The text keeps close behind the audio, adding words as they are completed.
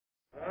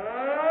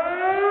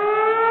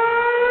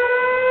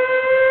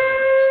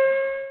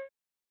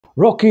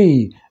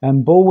Rocky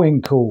and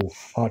Bullwinkle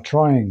are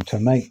trying to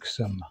make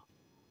some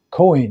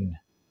coin.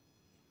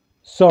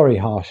 Sorry,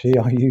 Harshy,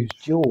 I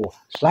used your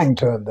slang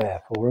term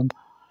there for him.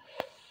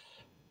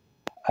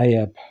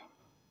 Ayub,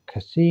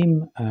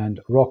 Kasim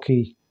and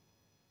Rocky,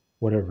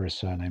 whatever his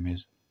surname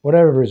is,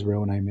 whatever his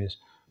real name is,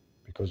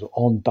 because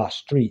on the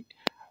street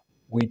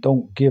we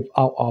don't give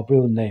out our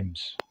real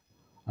names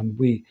and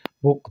we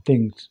book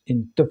things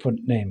in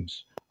different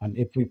names. And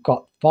if we've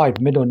got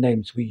 5 middle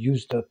names, we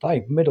use the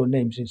 5 middle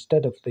names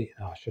instead of the...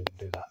 Oh, I shouldn't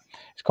do that.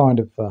 It's kind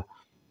of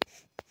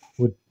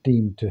would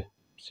deem to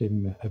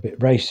seem a bit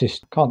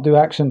racist. Can't do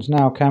accents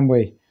now, can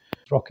we?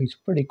 Rocky's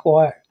pretty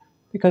quiet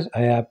because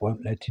Ayub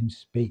won't let him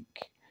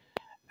speak.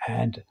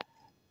 And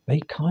they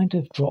kind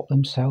of drop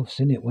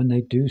themselves in it when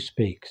they do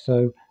speak.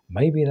 So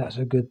maybe that's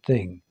a good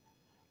thing.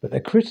 But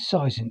they're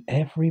criticising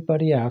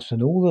everybody else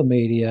and all the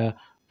media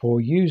for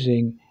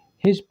using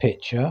his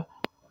picture.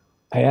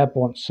 Ayub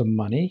wants some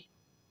money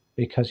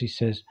because he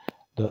says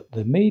that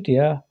the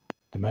media,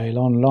 the Mail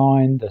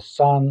Online, the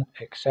Sun,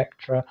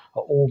 etc.,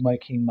 are all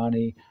making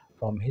money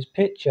from his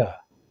picture.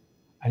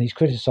 And he's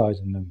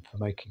criticising them for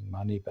making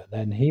money, but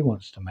then he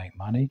wants to make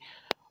money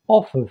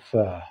off of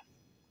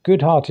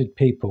good-hearted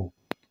people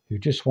who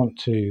just want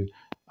to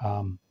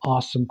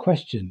ask some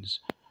questions.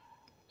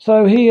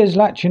 So he is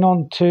latching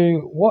on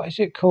to, what is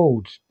it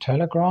called?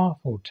 Telegraph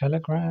or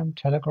Telegram?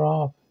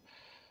 Telegraph?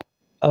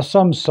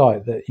 Some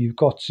site that you've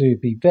got to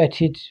be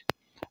vetted,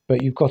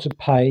 but you've got to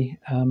pay.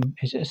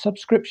 Is it a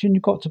subscription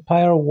you've got to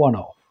pay or a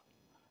one-off?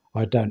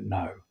 I don't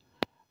know.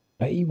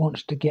 But he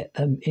wants to get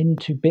them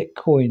into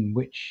Bitcoin,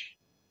 which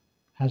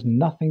has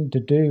nothing to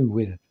do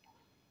with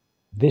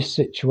this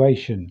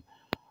situation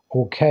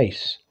or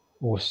case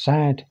or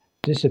sad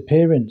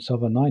disappearance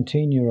of a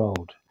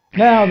 19-year-old.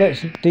 Now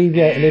let's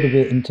deviate a little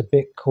bit into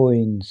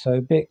Bitcoin.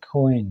 So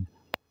Bitcoin,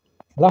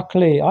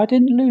 luckily I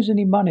didn't lose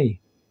any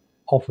money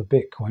off of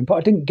Bitcoin, but I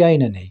didn't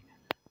gain any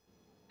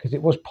because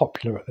it was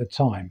popular at the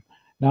time.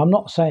 Now I'm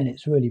not saying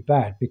it's really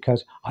bad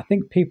because I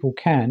think people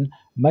can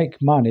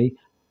make money.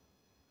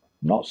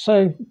 Not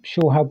so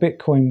sure how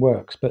Bitcoin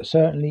works, but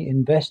certainly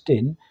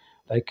investing,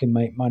 they can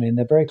make money and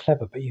they're very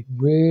clever, but you've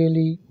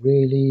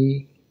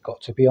really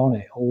got to be on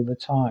it all the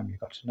time.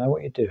 You've got to know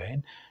what you're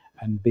doing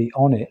and be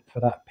on it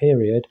for that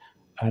period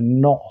and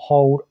not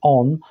hold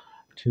on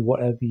to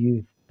whatever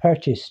you've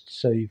purchased.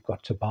 So you've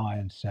got to buy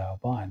and sell,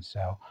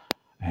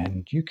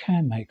 and you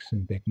can make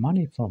some big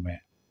money from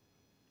it.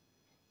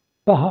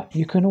 But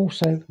you can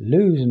also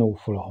lose an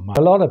awful lot of money.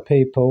 A lot of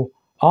people,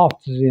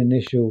 after the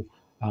initial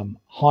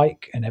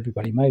hike and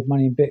everybody made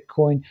money in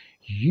Bitcoin,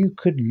 you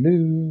could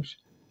lose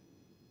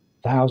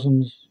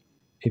thousands.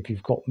 If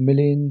you've got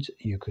millions,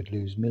 you could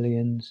lose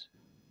millions,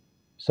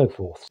 so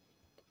forth.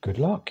 Good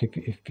luck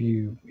if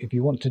you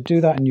want to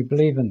do that and you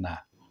believe in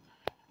that.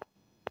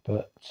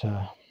 But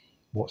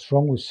what's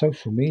wrong with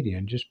social media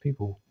and just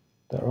people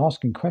that are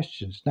asking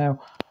questions? Now,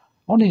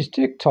 on his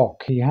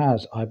TikTok, he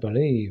has, I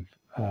believe,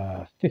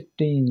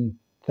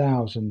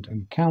 15,000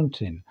 and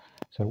counting.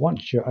 So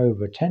once you're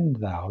over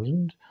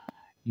 10,000,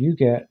 you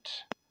get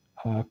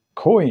a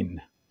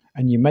coin,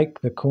 and you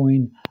make the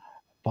coin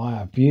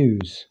via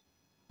views.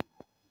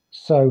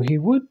 So he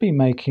would be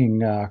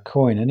making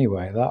coin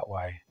anyway that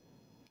way.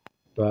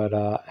 But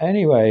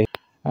anyway,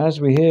 as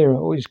we hear,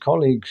 all his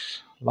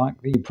colleagues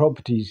like the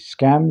property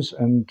scams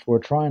and were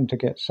trying to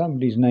get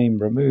somebody's name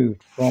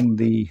removed from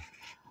the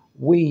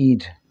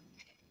weed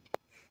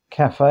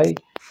cafe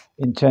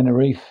in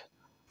Tenerife.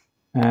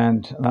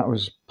 And that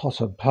was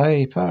Potter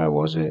Paper,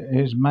 was it?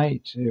 His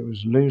mate, it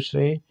was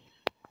Lucy.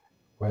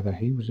 Whether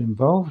he was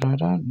involved, I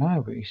don't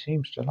know, but he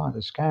seems to like the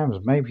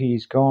scams. Maybe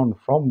he's gone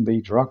from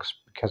the drugs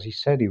because he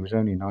said he was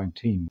only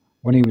 19.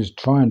 When he was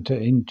trying to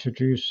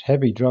introduce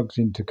heavy drugs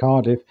into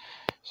Cardiff,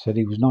 said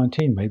he was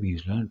 19. Maybe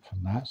he's learned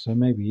from that, so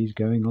maybe he's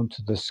going on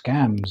to the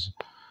scams.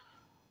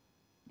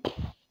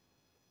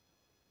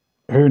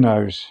 Who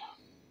knows?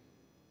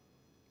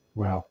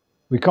 Well,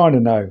 we kind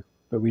of know,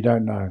 but we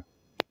don't know.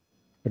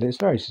 But it's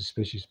very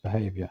suspicious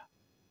behaviour.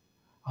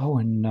 Oh,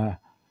 and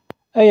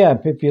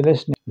Ayub, if you're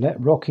listening,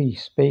 let Rocky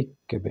speak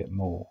a bit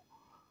more.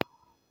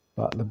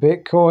 But the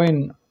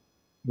Bitcoin,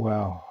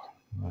 well,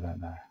 I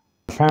don't know.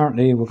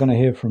 Apparently, we're going to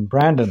hear from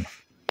Brandon.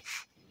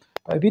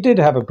 But if he did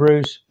have a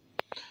bruise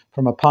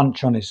from a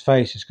punch on his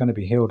face, it's going to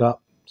be healed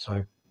up.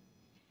 So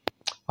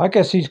I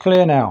guess he's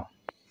clear now.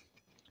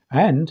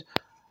 And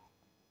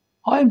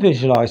I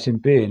visualise him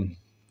being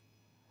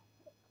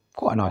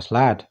quite a nice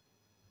lad.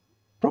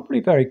 Probably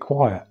very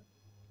quiet.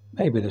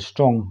 Maybe the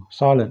strong,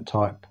 silent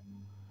type.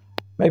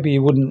 Maybe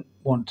you wouldn't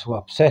want to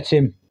upset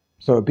him.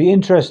 So it'd be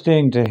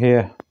interesting to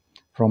hear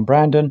from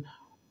Brandon.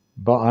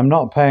 But I'm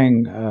not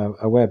paying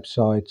a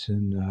website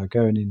and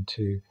going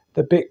into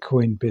the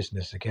Bitcoin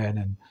business again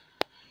and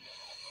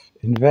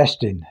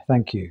investing.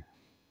 Thank you.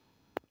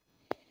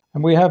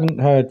 And we haven't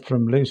heard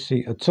from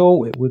Lucy at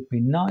all. It would be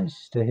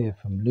nice to hear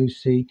from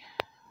Lucy.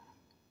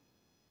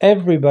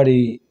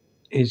 Everybody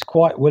is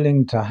quite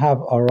willing to have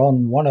her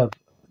on one of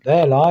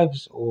their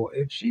lives, or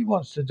if she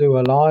wants to do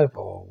a live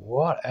or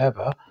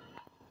whatever,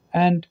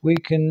 and we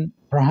can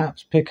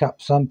perhaps pick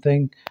up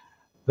something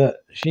that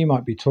she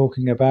might be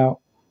talking about,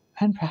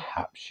 and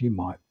perhaps she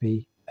might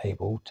be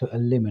able to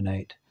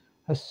eliminate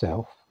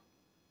herself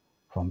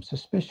from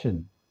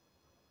suspicion.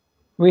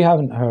 We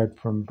haven't heard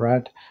from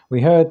Brad.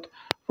 We heard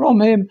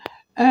from him,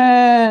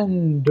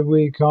 and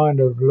we kind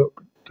of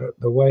looked at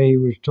the way he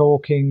was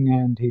talking,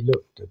 and he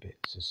looked a bit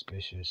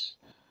suspicious,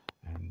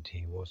 and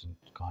he wasn't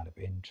kind of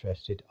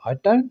interested. I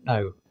don't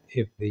know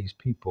if these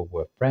people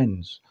were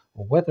friends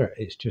or whether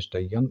it's just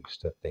a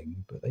youngster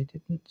thing, but they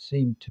didn't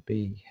seem to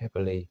be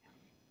heavily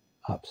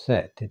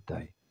upset, did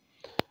they?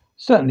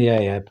 Certainly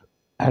Ayub,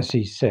 as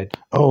he said,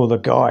 oh, the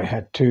guy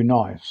had two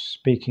knives,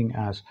 speaking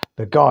as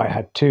the guy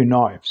had two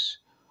knives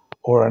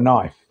or a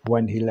knife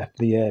when he left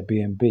the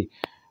Airbnb.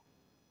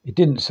 He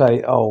didn't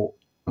say, oh,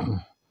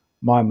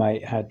 my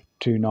mate had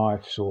two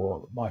knives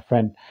or my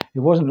friend.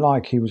 It wasn't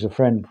like he was a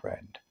friend.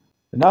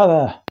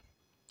 Another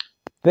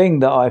thing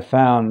that I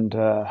found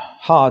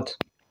hard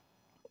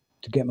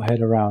to get my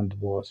head around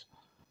was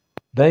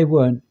they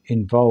weren't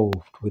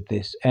involved with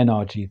this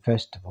NRG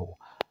festival.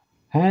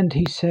 And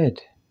he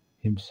said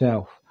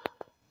himself,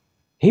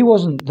 he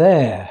wasn't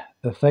there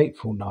the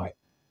fateful night.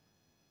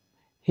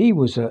 He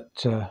was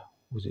at,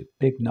 was it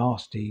Big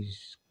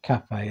Nasty's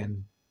cafe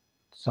and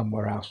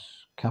somewhere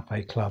else,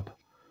 cafe club,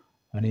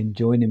 and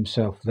enjoying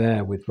himself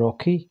there with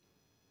Rocky.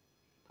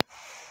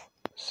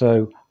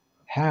 So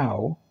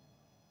how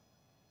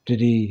did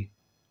he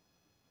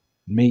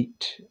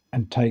meet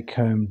and take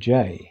home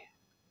Jay?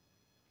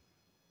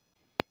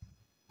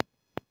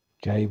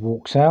 Jay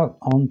walks out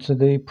onto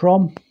the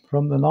prom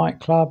from the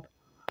nightclub.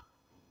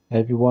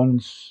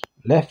 Everyone's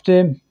left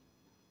him.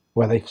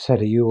 Well, they've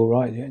said, are you all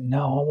right?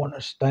 No, I want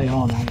to stay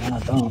on. I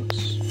want to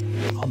dance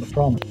on the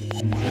prom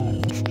on my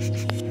own.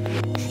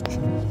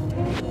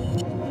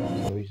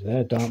 So he's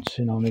there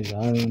dancing on his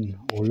own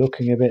or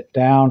looking a bit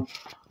down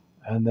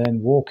and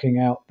then walking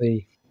out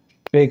the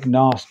Big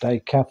Nasty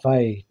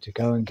cafe to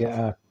go and get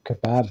a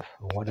kebab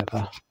or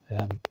whatever.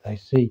 They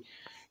see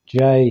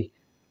Jay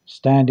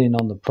standing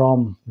on the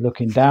prom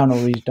looking down or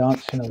he's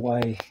dancing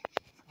away.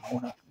 I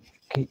want to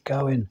keep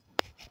going.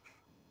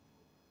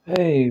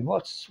 Hey,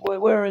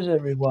 where is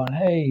everyone?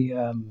 Hey,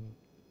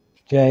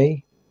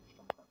 Jay.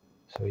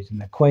 So he's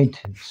an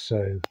acquaintance,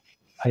 so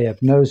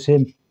Ayub knows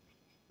him.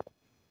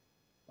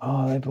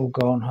 Oh, they've all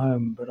gone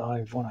home, but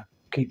I want to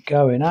keep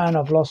going. And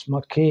I've lost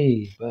my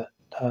key, but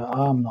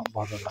I'm not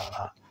bothered about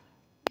that.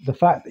 The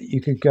fact that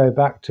you could go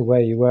back to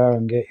where you were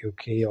and get your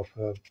key off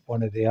of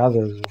one of the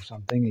others or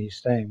something, he's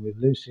staying with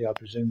Lucy, I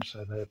presume,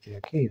 so there'd be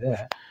a key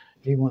there.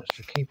 He wants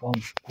to keep on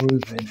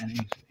grooving and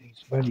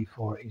he's ready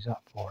for it, he's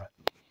up for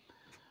it.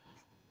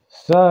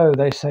 So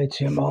they say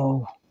to him,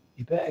 oh,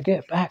 you better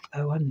get back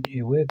though, hadn't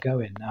you? We're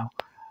going now.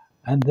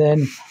 And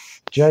then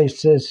Jay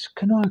says,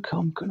 can I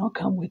come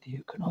with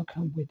you? Can I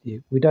come with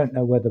you? We don't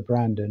know whether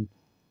Brandon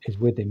is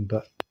with him,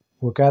 but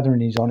we're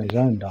gathering he's on his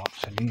own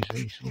dancing.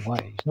 He's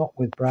away. He's not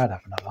with Brad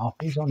having a laugh.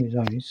 He's on his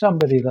own. He's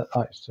somebody that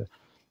likes to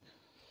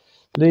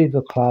leave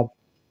the club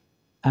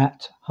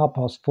at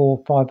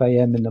 4:30, 5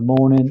 a.m. in the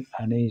morning,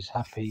 and he's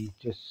happy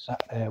just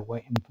sat there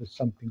waiting for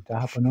something to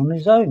happen on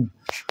his own,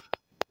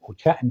 or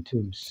chatting to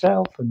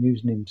himself,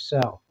 amusing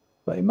himself.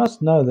 But he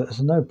must know that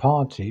there's no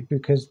party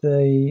because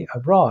they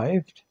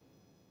arrived.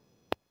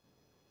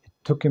 It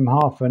took him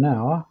half an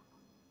hour,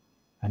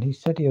 and he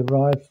said he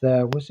arrived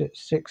there, was it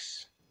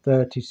 6:30,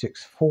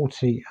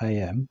 6:40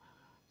 a.m.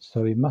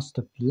 So he must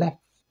have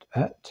left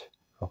at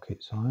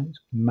rocket science.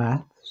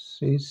 Maths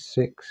is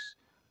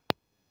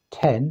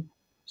 6:10,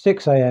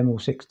 6 a.m. or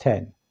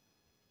 6:10.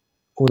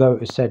 Although it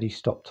was said he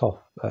stopped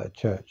off at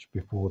church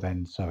before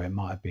then, so it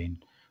might have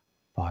been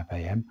 5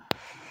 a.m.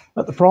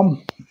 at the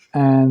prom,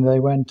 and they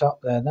went up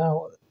there.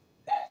 Now,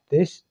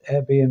 this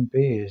Airbnb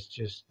is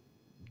just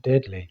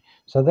deadly.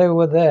 So they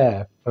were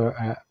there for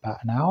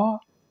about an hour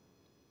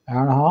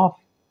and a half.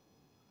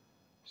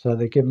 So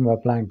they give him a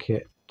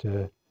blanket,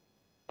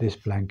 this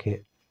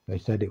blanket. They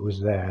said it was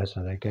there,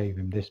 so they gave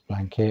him this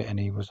blanket, and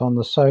he was on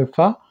the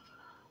sofa,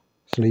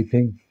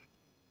 sleeping.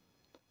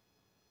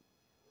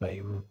 But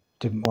he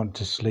didn't want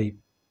to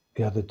sleep.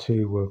 The other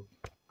two were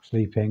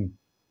sleeping.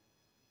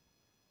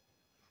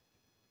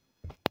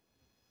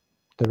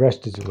 The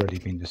rest has already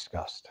been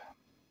discussed.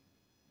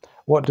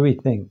 What do we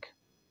think?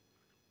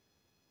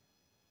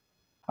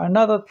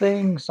 Another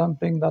thing,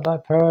 something that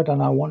I've heard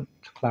and I want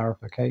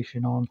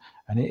clarification on,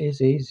 and it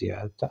is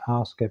easier to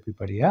ask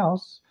everybody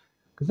else,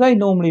 because they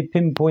normally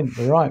pinpoint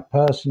the right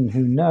person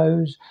who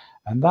knows,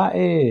 and that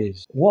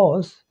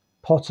was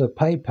Potter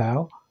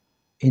PayPal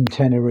in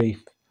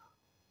Tenerife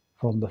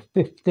from the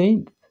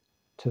 15th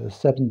to the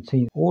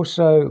 17th.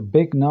 Also,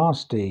 Big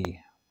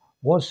Nasty,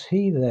 was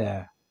he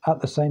there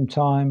at the same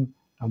time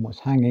and was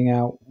hanging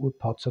out with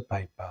Potter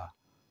PayPal?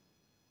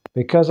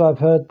 Because I've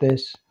heard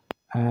this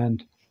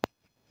and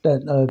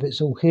don't know if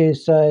it's all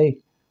hearsay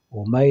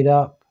or made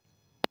up,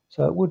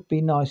 so it would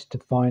be nice to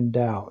find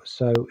out.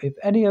 So if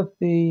any of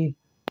the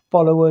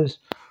followers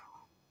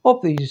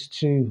of these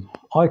two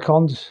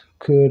icons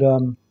could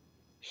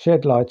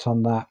shed light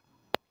on that,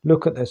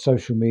 look at their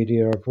social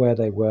media of where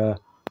they were,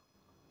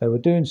 They were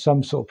doing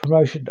some sort of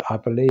promotion, I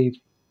believe.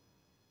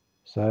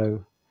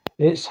 So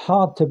it's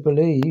hard to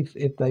believe,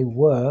 if they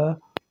were,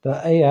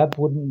 that Ahab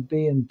wouldn't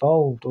be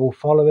involved or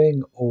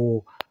following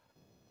or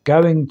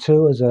going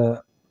to as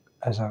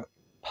a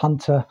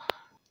punter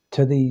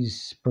to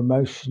these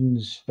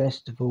promotions,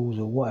 festivals,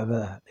 or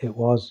whatever it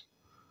was.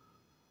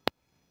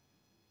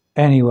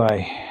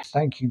 Anyway,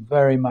 thank you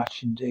very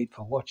much indeed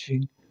for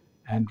watching,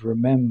 and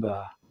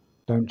remember,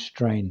 don't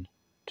strain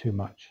too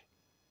much.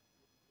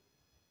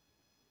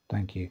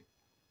 Thank you.